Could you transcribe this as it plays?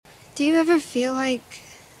Do you ever feel like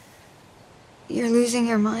you're losing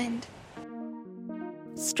your mind?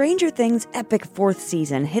 Stranger Things' epic 4th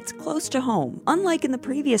season hits close to home. Unlike in the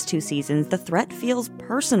previous 2 seasons, the threat feels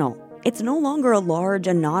personal. It's no longer a large,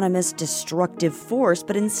 anonymous, destructive force,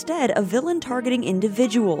 but instead a villain targeting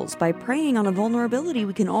individuals by preying on a vulnerability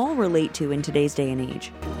we can all relate to in today's day and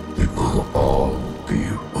age. It will all be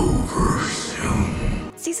over soon.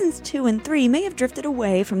 Seasons 2 and 3 may have drifted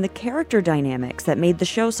away from the character dynamics that made the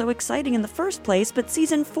show so exciting in the first place, but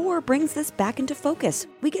Season 4 brings this back into focus.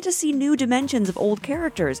 We get to see new dimensions of old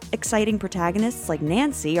characters. Exciting protagonists like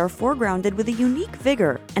Nancy are foregrounded with a unique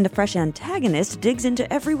vigor, and a fresh antagonist digs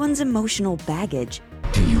into everyone's emotional baggage.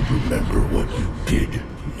 Do you remember what you did,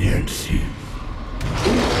 Nancy?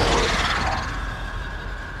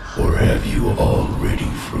 Or have you already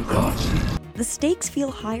forgotten? The stakes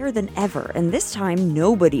feel higher than ever, and this time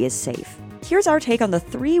nobody is safe. Here's our take on the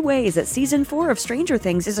 3 ways that Season 4 of Stranger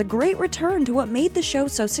Things is a great return to what made the show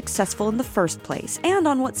so successful in the first place, and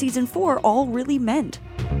on what Season 4 all really meant.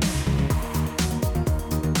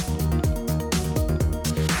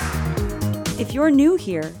 If you're new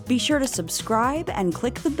here, be sure to subscribe and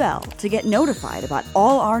click the bell to get notified about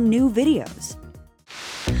all our new videos.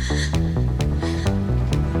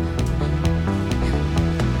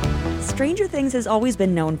 Stranger Things has always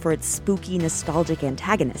been known for its spooky, nostalgic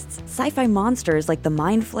antagonists. Sci-fi monsters like the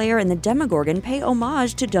Mind Flayer and the Demogorgon pay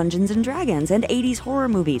homage to Dungeons & Dragons and 80s horror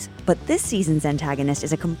movies. But this season's antagonist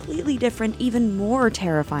is a completely different, even more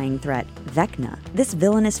terrifying threat, Vecna. This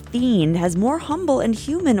villainous fiend has more humble and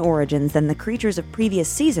human origins than the creatures of previous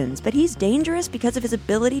seasons, but he's dangerous because of his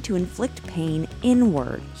ability to inflict pain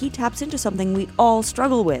inward. He taps into something we all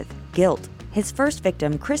struggle with, guilt. His first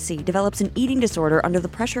victim, Chrissy, develops an eating disorder under the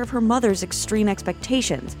pressure of her mother's extreme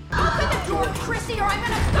expectations. Open the door, Chrissy, or I'm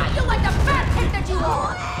gonna gut you like the fat pig that you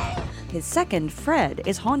are! His second, Fred,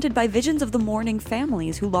 is haunted by visions of the mourning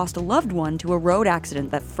families who lost a loved one to a road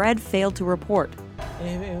accident that Fred failed to report.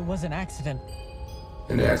 It was an accident.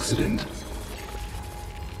 An accident?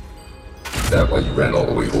 Is that why you ran all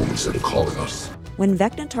the way home instead of calling us? When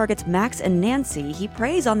Vecna targets Max and Nancy, he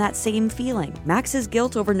preys on that same feeling. Max's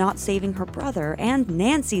guilt over not saving her brother, and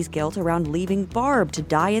Nancy's guilt around leaving Barb to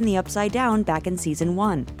die in the Upside Down back in Season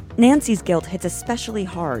 1. Nancy's guilt hits especially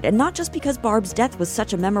hard, and not just because Barb's death was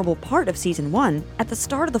such a memorable part of Season 1. At the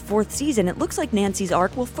start of the 4th season, it looks like Nancy's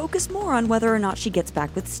arc will focus more on whether or not she gets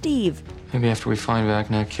back with Steve. Maybe after we find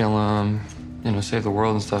Vecna, kill him, save the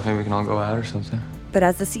world and stuff, maybe we can all go out or something. But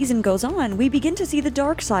as the season goes on, we begin to see the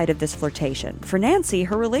dark side of this flirtation. For Nancy,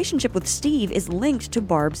 her relationship with Steve is linked to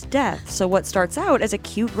Barb's death, so what starts out as a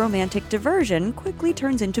cute romantic diversion quickly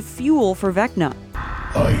turns into fuel for Vecna.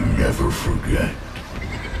 I never forget.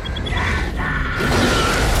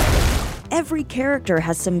 Every character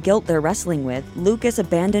has some guilt they're wrestling with. Lucas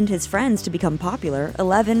abandoned his friends to become popular.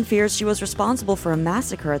 Eleven fears she was responsible for a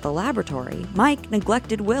massacre at the laboratory. Mike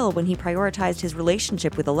neglected Will when he prioritized his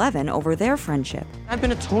relationship with Eleven over their friendship. I've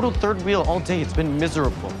been a total third wheel all day. It's been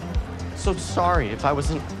miserable. So sorry if I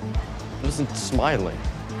wasn't smiling.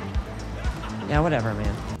 Yeah, whatever,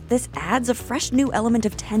 man. This adds a fresh new element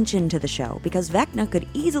of tension to the show because Vecna could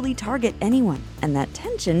easily target anyone. And that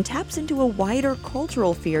tension taps into a wider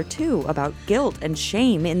cultural fear too about guilt and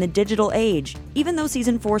shame in the digital age. Even though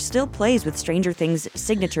Season 4 still plays with Stranger Things'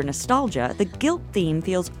 signature nostalgia, the guilt theme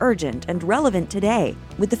feels urgent and relevant today.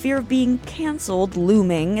 With the fear of being cancelled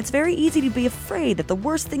looming, it's very easy to be afraid that the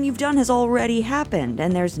worst thing you've done has already happened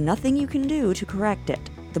and there's nothing you can do to correct it.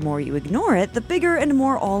 The more you ignore it, the bigger and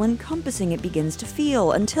more all-encompassing it begins to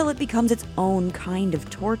feel, until it becomes its own kind of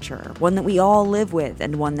torture, one that we all live with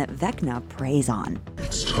and one that Vecna preys on.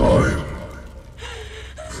 It's time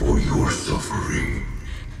for your suffering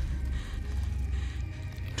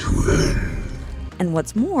to end. And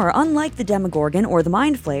what's more, unlike the Demogorgon or the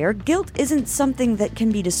Mind Flayer, guilt isn't something that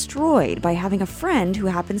can be destroyed by having a friend who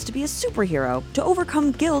happens to be a superhero. To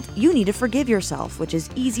overcome guilt, you need to forgive yourself, which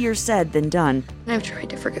is easier said than done. I've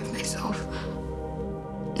tried to forgive myself.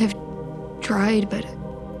 I've tried, but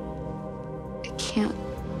I can't.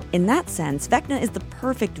 In that sense, Vecna is the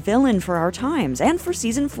perfect villain for our times, and for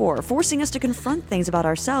Season 4, forcing us to confront things about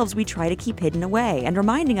ourselves we try to keep hidden away, and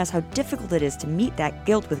reminding us how difficult it is to meet that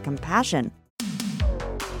guilt with compassion.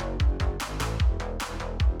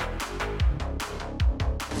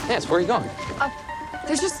 Yes, where are you going?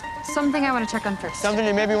 There's just something I want to check on first. Something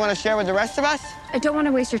you maybe want to share with the rest of us? I don't want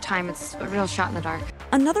to waste your time. It's a real shot in the dark.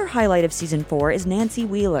 Another highlight of season 4 is Nancy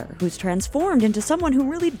Wheeler, who's transformed into someone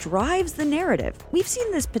who really drives the narrative. We've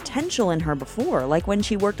seen this potential in her before, like when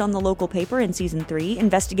she worked on the local paper in season 3,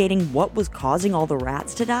 investigating what was causing all the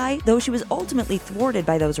rats to die, though she was ultimately thwarted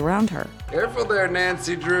by those around her. Careful there,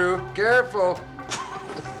 Nancy Drew. Careful.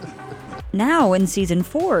 Now, in season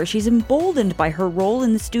 4, she's emboldened by her role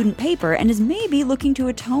in the student paper and is maybe looking to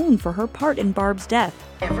atone for her part in Barb's death.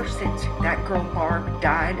 Ever since that girl Barb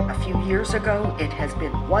died a few years ago, it has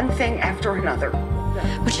been one thing after another.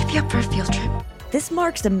 Would you be up for a field trip? This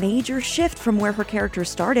marks a major shift from where her character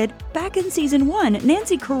started. Back in season 1,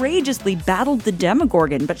 Nancy courageously battled the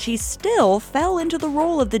Demogorgon, but she still fell into the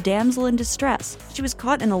role of the damsel in distress. She was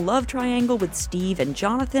caught in a love triangle with Steve and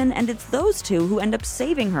Jonathan, and it's those two who end up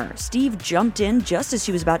saving her. Steve jumped in just as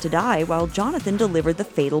she was about to die, while Jonathan delivered the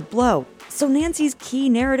fatal blow. So Nancy's key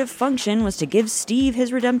narrative function was to give Steve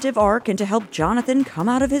his redemptive arc and to help Jonathan come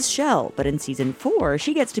out of his shell. But in season 4,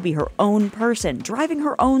 she gets to be her own person, driving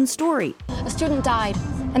her own story. A student died,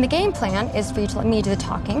 and the game plan is for you to let me do the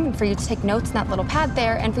talking, and for you to take notes in that little pad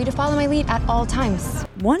there, and for you to follow my lead at all times.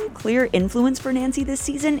 One clear influence for Nancy this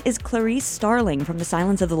season is Clarice Starling from The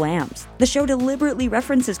Silence of the Lambs. The show deliberately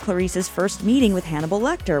references Clarice's first meeting with Hannibal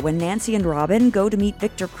Lecter when Nancy and Robin go to meet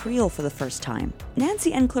Victor Creel for the first time.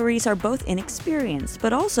 Nancy and Clarice are both inexperienced,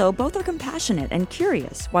 but also both are compassionate and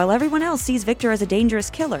curious. While everyone else sees Victor as a dangerous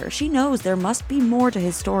killer, she knows there must be more to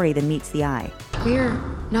his story than meets the eye. We're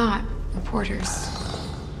not reporters.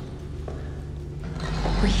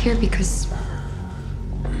 We're here because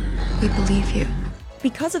we believe you.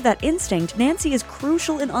 Because of that instinct, Nancy is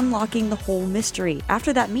crucial in unlocking the whole mystery.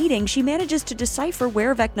 After that meeting, she manages to decipher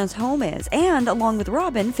where Vecna's home is, and, along with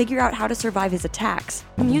Robin, figure out how to survive his attacks.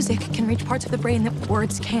 Music can reach parts of the brain that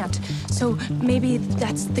words can't. So maybe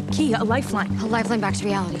that's the key, a lifeline. A lifeline back to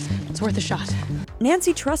reality. It's worth a shot.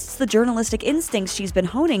 Nancy trusts the journalistic instincts she's been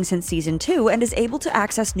honing since season 2 and is able to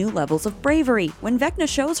access new levels of bravery. When Vecna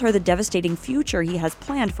shows her the devastating future he has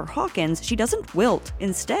planned for Hawkins, she doesn't wilt.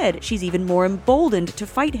 Instead, she's even more emboldened to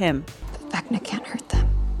fight him. Vecna can't hurt them.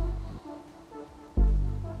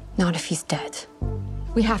 Not if he's dead.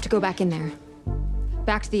 We have to go back in there.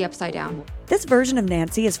 Back to the Upside Down. This version of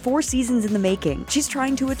Nancy is 4 seasons in the making. She's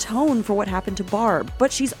trying to atone for what happened to Barb,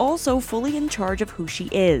 but she's also fully in charge of who she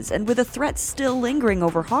is, and with a threat still lingering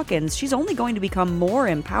over Hawkins, she's only going to become more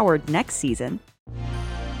empowered next season.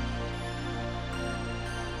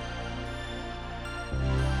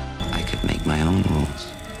 I could make my own rules.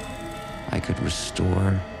 I could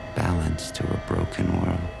restore balance to a broken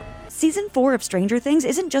world. Season 4 of Stranger Things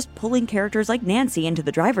isn't just pulling characters like Nancy into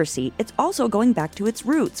the driver's seat, it's also going back to its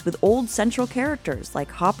roots with old central characters like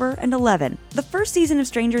Hopper and Eleven. The first season of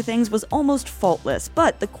Stranger Things was almost faultless,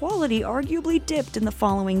 but the quality arguably dipped in the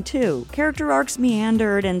following 2. Character arcs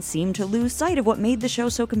meandered and seemed to lose sight of what made the show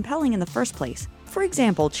so compelling in the first place. For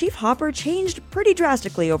example, Chief Hopper changed pretty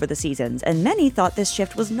drastically over the seasons, and many thought this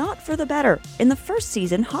shift was not for the better. In the first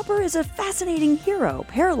season, Hopper is a fascinating hero,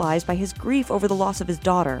 paralyzed by his grief over the loss of his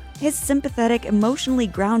daughter. His sympathetic, emotionally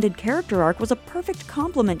grounded character arc was a perfect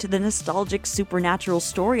complement to the nostalgic, supernatural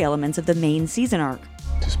story elements of the main season arc.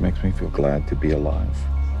 It just makes me feel glad to be alive.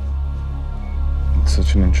 It's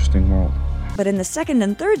such an interesting world. But in the second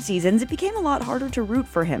and third seasons, it became a lot harder to root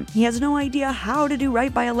for him. He has no idea how to do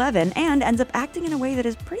right by Eleven and ends up acting in a way that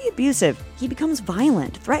is pretty abusive. He becomes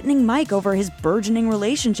violent, threatening Mike over his burgeoning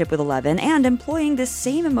relationship with Eleven and employing this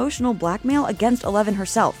same emotional blackmail against Eleven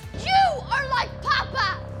herself. You are like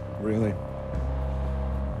Papa! Really?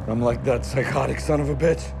 I'm like that psychotic son of a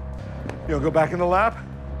bitch. You go back in the lab?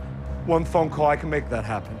 One phone call, I can make that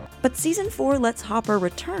happen. But season 4 lets Hopper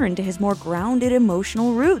return to his more grounded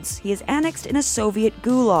emotional roots. He is annexed in a Soviet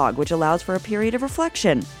gulag, which allows for a period of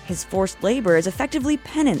reflection. His forced labor is effectively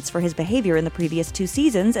penance for his behavior in the previous 2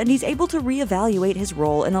 seasons, and he's able to reevaluate his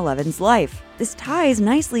role in Eleven's life. This ties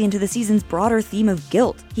nicely into the season's broader theme of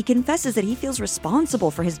guilt. He confesses that he feels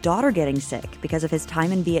responsible for his daughter getting sick because of his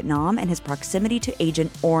time in Vietnam and his proximity to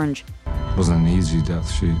Agent Orange. It wasn't an easy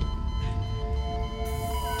death. She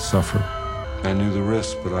suffered. I knew the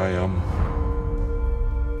risks, but I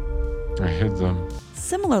hid them.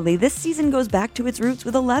 Similarly, this season goes back to its roots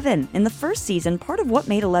with Eleven. In the first season, part of what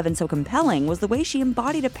made Eleven so compelling was the way she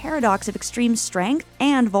embodied a paradox of extreme strength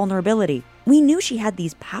and vulnerability. We knew she had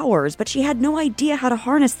these powers, but she had no idea how to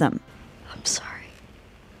harness them. I'm sorry.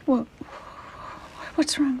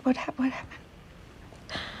 What's wrong? What happened?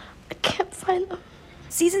 I can't find them.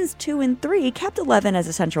 Seasons 2 and 3 kept 11 as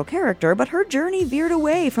a central character, but her journey veered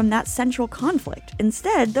away from that central conflict.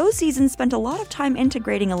 Instead, those seasons spent a lot of time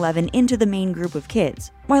integrating 11 into the main group of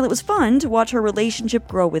kids. While it was fun to watch her relationship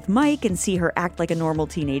grow with Mike and see her act like a normal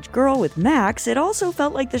teenage girl with Max, it also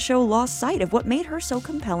felt like the show lost sight of what made her so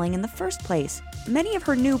compelling in the first place. Many of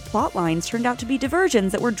her new plot lines turned out to be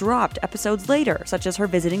diversions that were dropped episodes later, such as her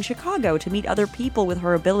visiting Chicago to meet other people with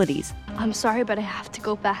her abilities. I'm sorry, but I have to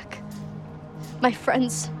go back. My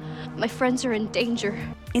friends are in danger.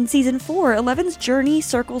 In Season 4, 11's journey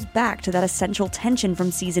circles back to that essential tension from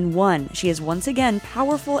Season 1. She is once again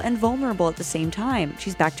powerful and vulnerable at the same time.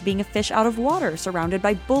 She's back to being a fish out of water, surrounded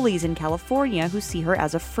by bullies in California who see her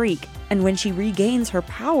as a freak. And when she regains her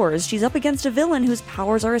powers, she's up against a villain whose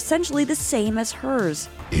powers are essentially the same as hers.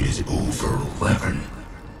 It is over, 11.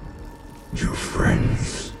 Your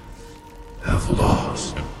friends have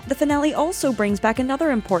lost. The finale also brings back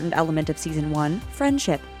another important element of Season 1,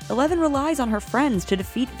 friendship. 11 relies on her friends to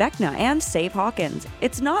defeat Vecna and save Hawkins.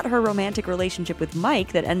 It's not her romantic relationship with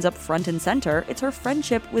Mike that ends up front and center, it's her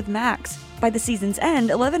friendship with Max. By the season's end,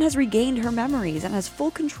 11 has regained her memories and has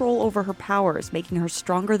full control over her powers, making her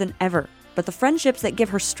stronger than ever. But the friendships that give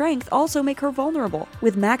her strength also make her vulnerable.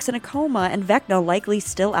 With Max in a coma and Vecna likely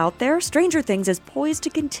still out there, Stranger Things is poised to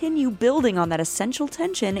continue building on that essential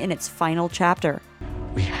tension in its final chapter.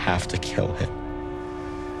 We have to kill him.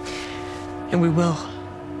 And we will.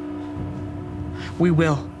 We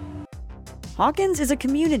will. Hawkins is a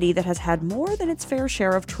community that has had more than its fair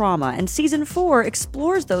share of trauma, and Season 4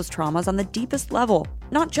 explores those traumas on the deepest level.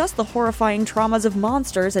 Not just the horrifying traumas of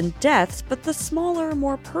monsters and deaths, but the smaller,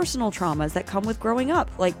 more personal traumas that come with growing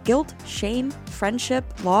up, like guilt, shame, friendship,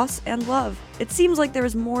 loss, and love. It seems like there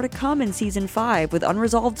is more to come in Season 5, with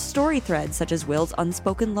unresolved story threads such as Will's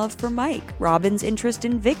unspoken love for Mike, Robin's interest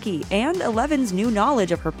in Vicky, and 11's new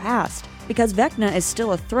knowledge of her past. Because Vecna is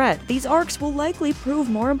still a threat, these arcs will likely prove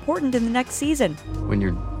more important in the next season. When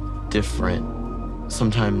you're different,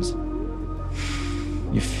 sometimes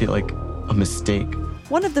you feel like a mistake.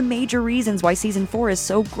 One of the major reasons why Season 4 is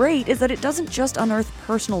so great is that it doesn't just unearth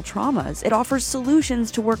personal traumas, it offers solutions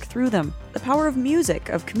to work through them. The power of music,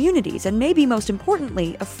 of communities, and maybe most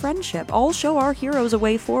importantly, of friendship all show our heroes a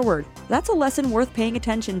way forward. That's a lesson worth paying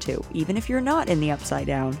attention to, even if you're not in the Upside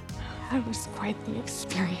Down. That was quite the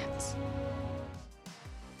experience.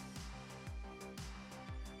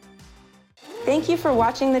 Thank you for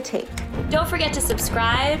watching The Take. Don't forget to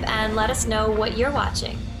subscribe and let us know what you're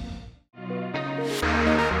watching.